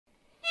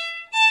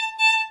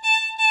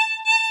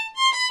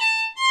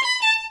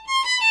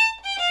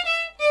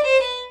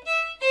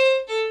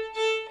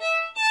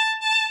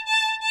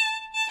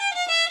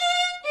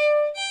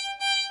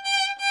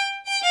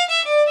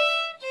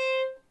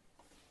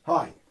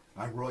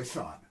I'm Roy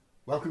Sonne.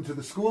 Welcome to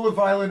the School of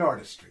Violin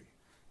Artistry.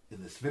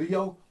 In this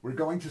video, we're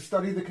going to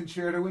study the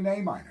Concerto in A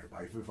minor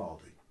by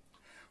Vivaldi.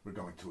 We're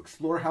going to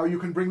explore how you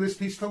can bring this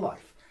piece to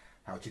life,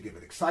 how to give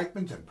it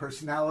excitement and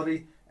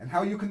personality, and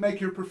how you can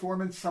make your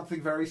performance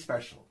something very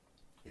special.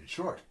 In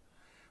short,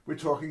 we're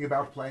talking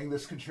about playing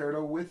this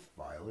concerto with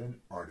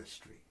violin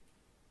artistry.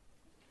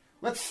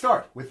 Let's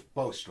start with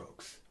bow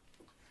strokes.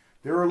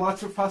 There are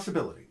lots of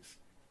possibilities.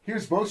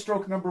 Here's bow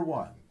stroke number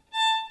 1.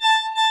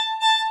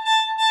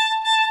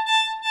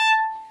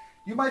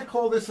 You might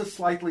call this a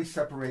slightly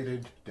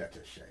separated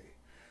détaché.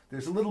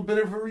 There's a little bit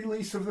of a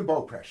release of the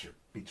bow pressure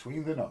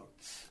between the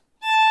notes.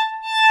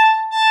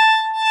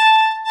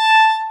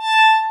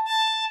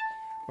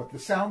 But the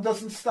sound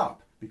doesn't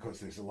stop because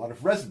there's a lot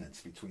of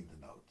resonance between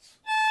the notes.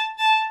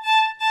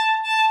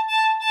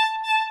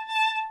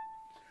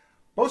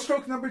 Bow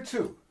stroke number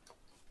 2.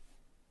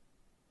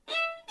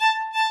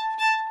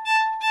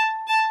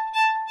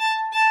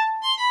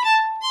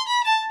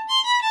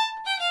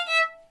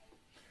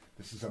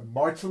 This is a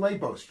martelé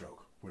bow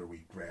stroke, where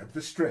we grab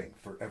the string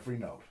for every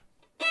note.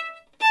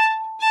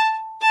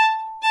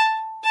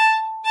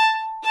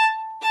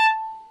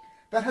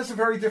 That has a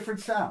very different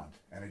sound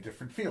and a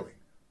different feeling.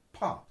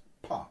 Pa,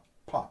 pa,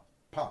 pa,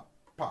 pa,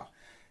 pa.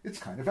 It's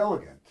kind of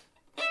elegant.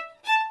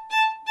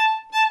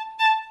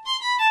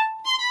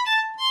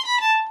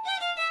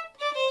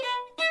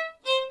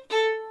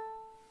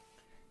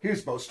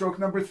 Here's bow stroke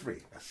number 3,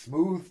 a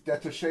smooth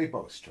détaché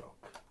bow stroke.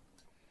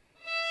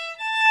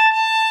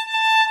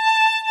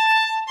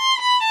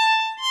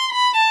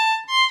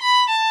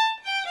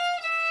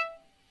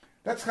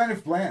 That's kind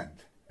of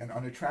bland and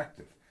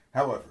unattractive.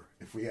 However,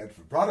 if we add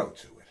vibrato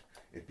to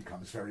it, it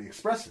becomes very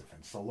expressive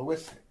and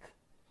soloistic.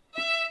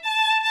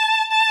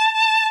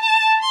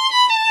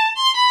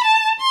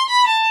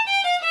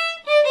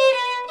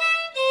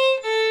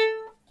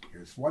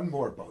 Here's one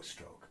more bow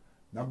stroke,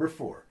 number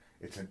 4.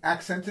 It's an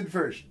accented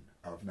version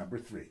of number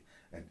 3,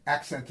 an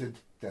accented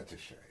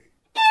détaché.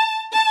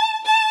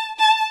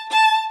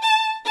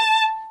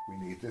 We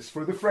need this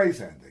for the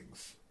phrase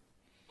endings.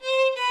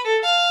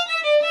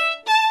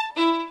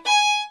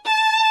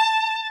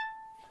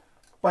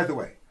 By the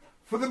way,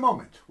 for the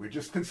moment, we're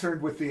just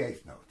concerned with the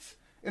 8th notes.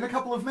 In a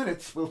couple of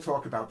minutes, we'll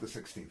talk about the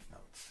 16th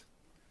notes.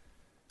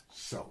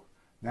 So,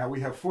 now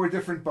we have 4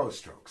 different bow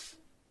strokes.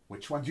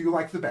 Which one do you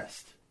like the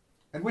best?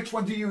 And which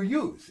one do you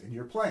use in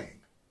your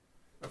playing?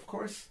 Of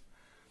course,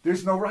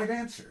 there's no right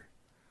answer.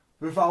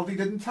 Vivaldi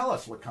didn't tell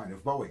us what kind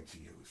of bowing to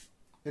use.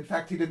 In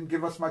fact, he didn't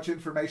give us much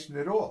information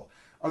at all,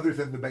 other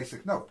than the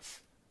basic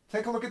notes.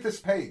 Take a look at this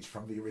page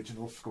from the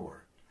original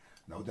score.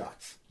 No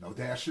dots, no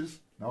dashes,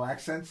 no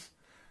accents,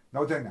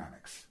 no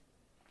dynamics.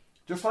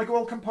 Just like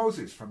all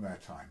composers from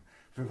that time,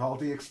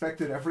 Vivaldi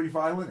expected every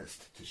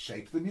violinist to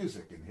shape the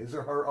music in his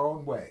or her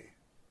own way.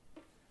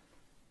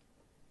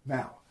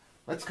 Now,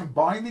 let's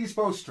combine these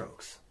bow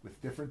strokes with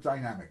different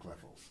dynamic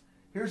levels.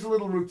 Here's a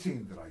little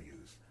routine that I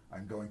use.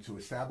 I'm going to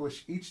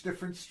establish each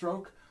different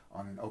stroke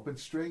on an open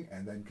string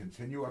and then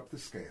continue up the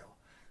scale.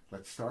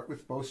 Let's start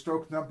with bow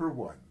stroke number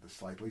 1, the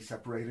slightly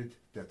separated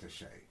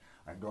détaché.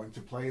 I'm going to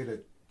play it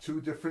at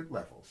 2 different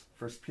levels,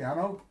 first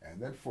piano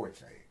and then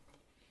forte.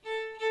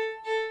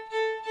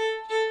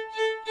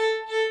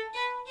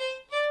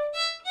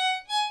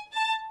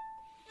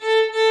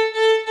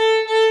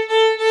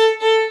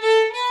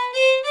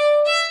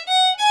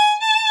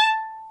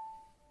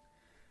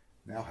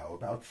 Now how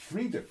about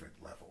 3 different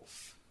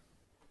levels?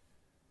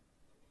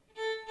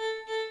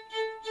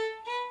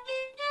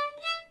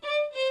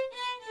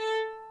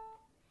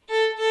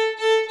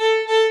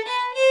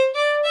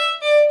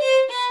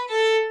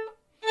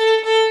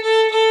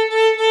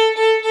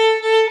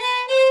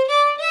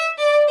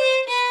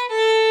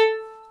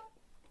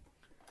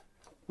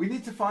 We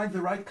need to find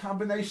the right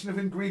combination of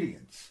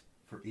ingredients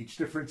for each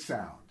different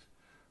sound.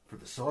 For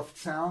the soft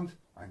sound,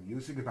 I'm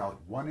using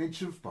about 1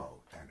 inch of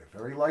bow and a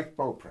very light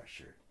bow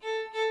pressure.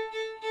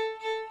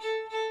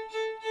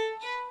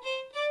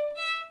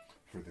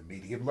 For the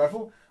medium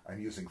level, I'm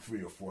using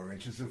 3 or 4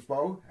 inches of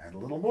bow and a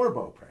little more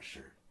bow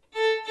pressure.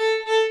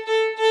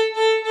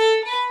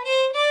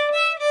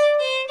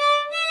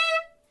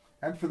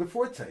 And for the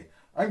forte,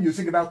 I'm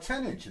using about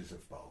 10 inches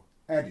of bow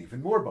and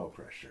even more bow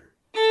pressure.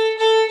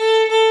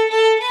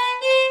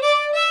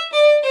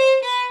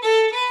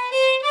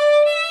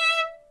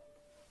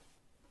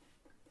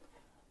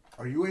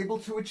 Are you able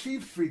to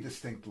achieve 3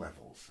 distinct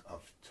levels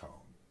of tone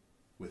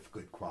with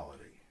good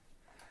quality?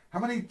 How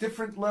many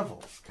different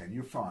levels can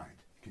you find?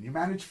 Can you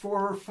manage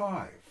 4 or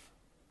 5?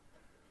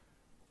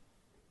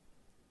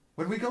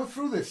 When we go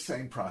through this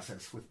same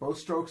process with bow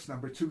strokes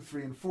number 2,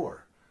 3, and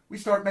 4, we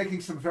start making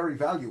some very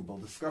valuable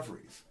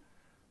discoveries.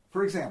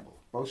 For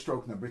example, bow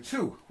stroke number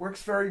 2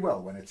 works very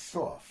well when it's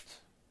soft.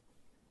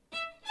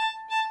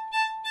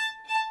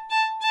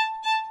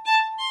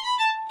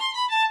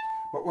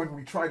 But when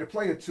we try to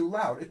play it too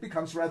loud, it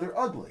becomes rather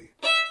ugly.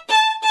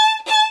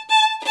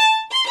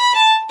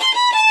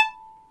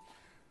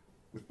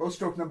 With bow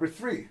stroke number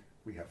 3,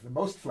 we have the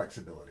most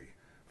flexibility,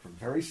 from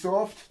very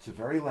soft to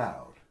very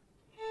loud.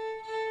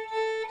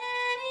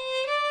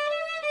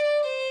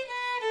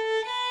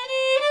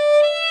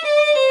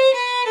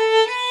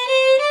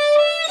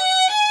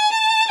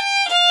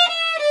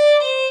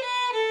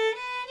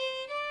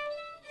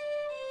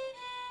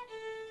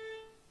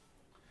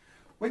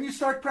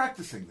 start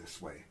practicing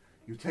this way,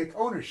 you take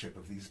ownership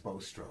of these bow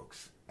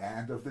strokes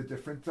and of the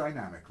different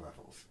dynamic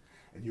levels,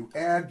 and you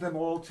add them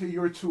all to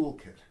your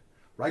toolkit,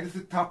 right at the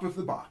top of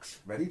the box,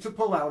 ready to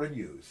pull out and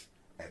use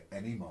at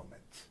any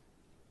moment.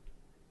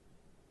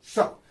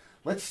 So,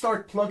 let's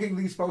start plugging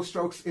these bow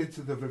strokes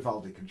into the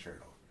Vivaldi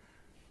Concerto.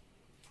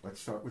 Let's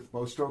start with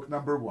bow stroke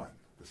number 1,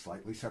 the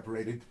slightly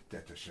separated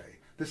détaché.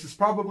 This is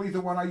probably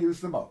the one I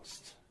use the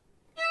most.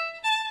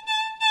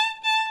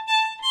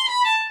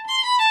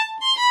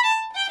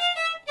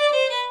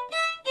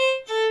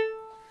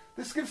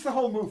 This gives the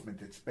whole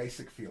movement its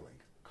basic feeling,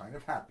 kind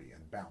of happy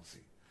and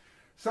bouncy.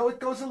 So it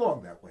goes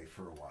along that way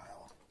for a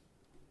while.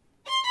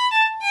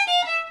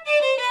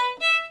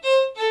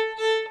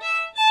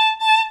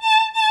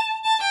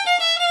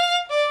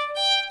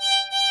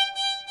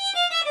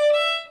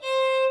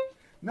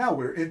 Now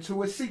we're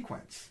into a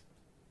sequence.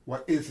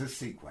 What is a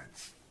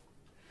sequence?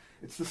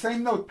 It's the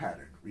same note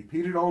pattern,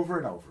 repeated over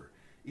and over.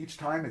 Each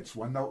time it's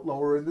one note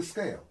lower in the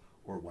scale,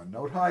 or one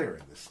note higher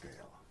in the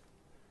scale.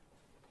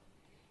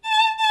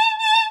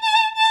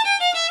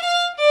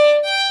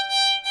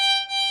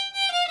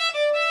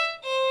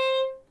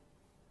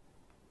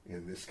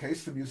 In this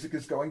case, the music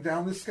is going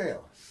down the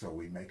scale, so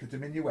we make a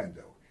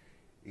diminuendo.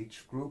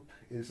 Each group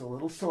is a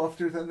little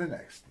softer than the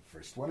next. The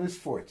first one is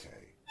forte.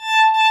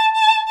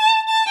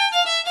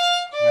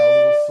 Now a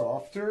little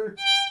softer,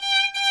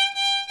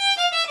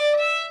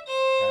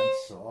 and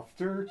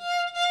softer,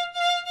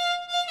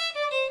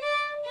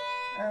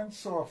 and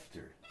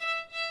softer.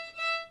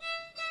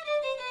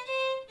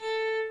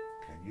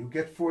 Can you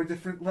get 4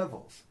 different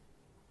levels?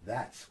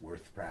 That's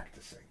worth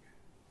practicing.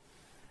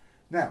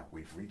 Now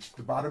we've reached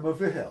the bottom of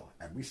the hill,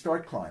 and we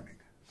start climbing,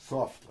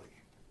 softly,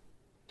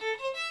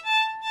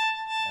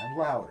 and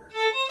louder,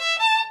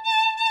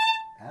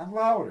 and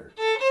louder.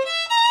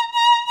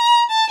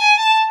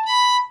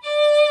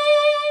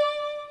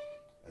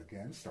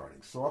 Again,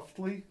 starting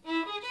softly,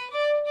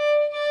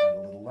 and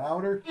a little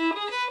louder,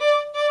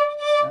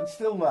 and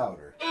still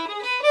louder.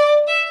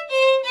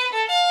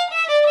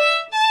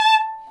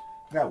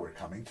 Now we're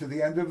coming to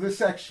the end of the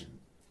section.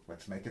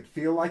 Let's make it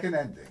feel like an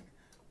ending.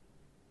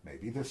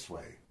 Maybe this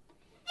way.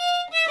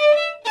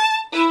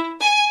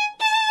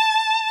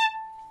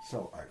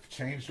 So I've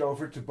changed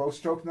over to bow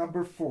stroke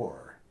number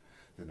 4.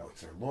 The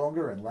notes are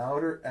longer and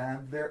louder,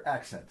 and they're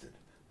accented.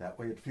 That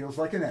way it feels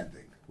like an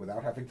ending,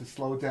 without having to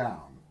slow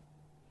down.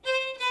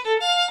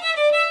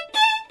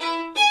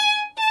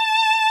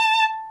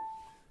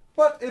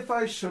 But if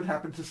I should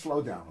happen to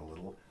slow down a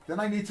little, then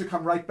I need to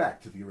come right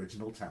back to the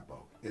original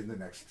tempo in the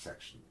next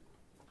section.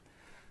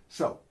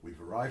 So, we've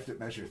arrived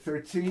at measure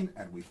 13,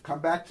 and we've come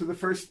back to the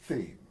first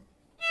theme.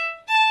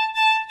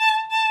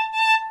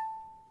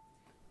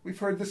 We've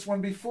heard this one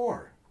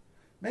before.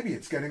 Maybe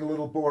it's getting a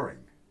little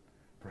boring.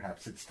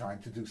 Perhaps it's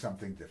time to do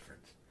something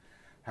different.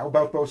 How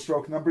about bow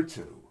stroke number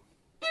 2?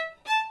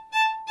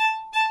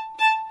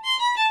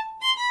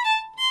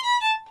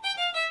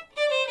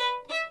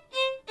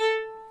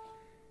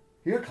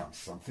 Here comes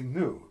something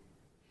new.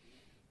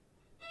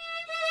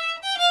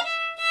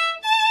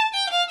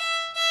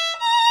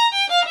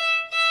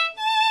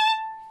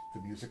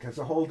 The music has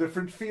a whole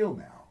different feel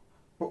now,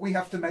 but we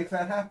have to make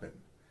that happen.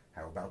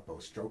 How about bow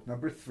stroke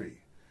number 3?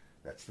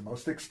 That's the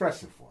most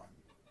expressive one.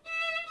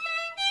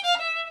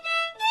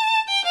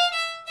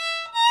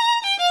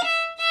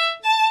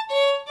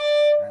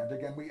 And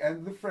again we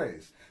end the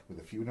phrase with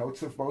a few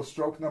notes of bow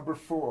stroke number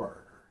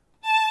 4.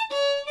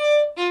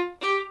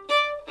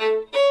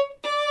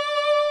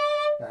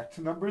 Back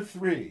to number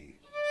 3.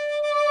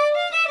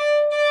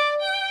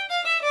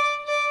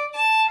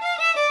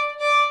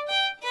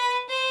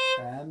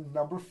 And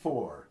number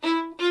 4.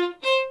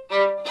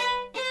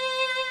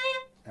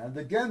 And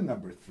again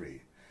number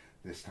 3.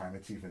 This time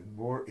it's even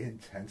more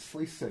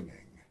intensely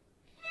singing.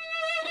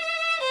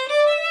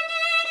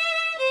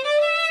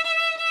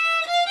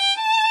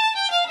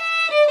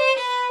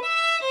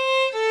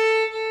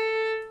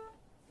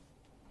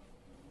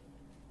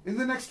 In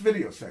the next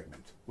video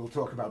segment, we'll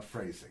talk about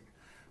phrasing.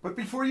 But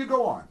before you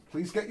go on,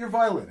 please get your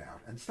violin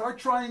out and start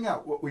trying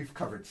out what we've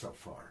covered so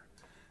far.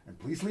 And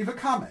please leave a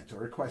comment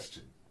or a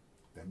question.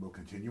 Then we'll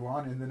continue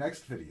on in the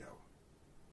next video.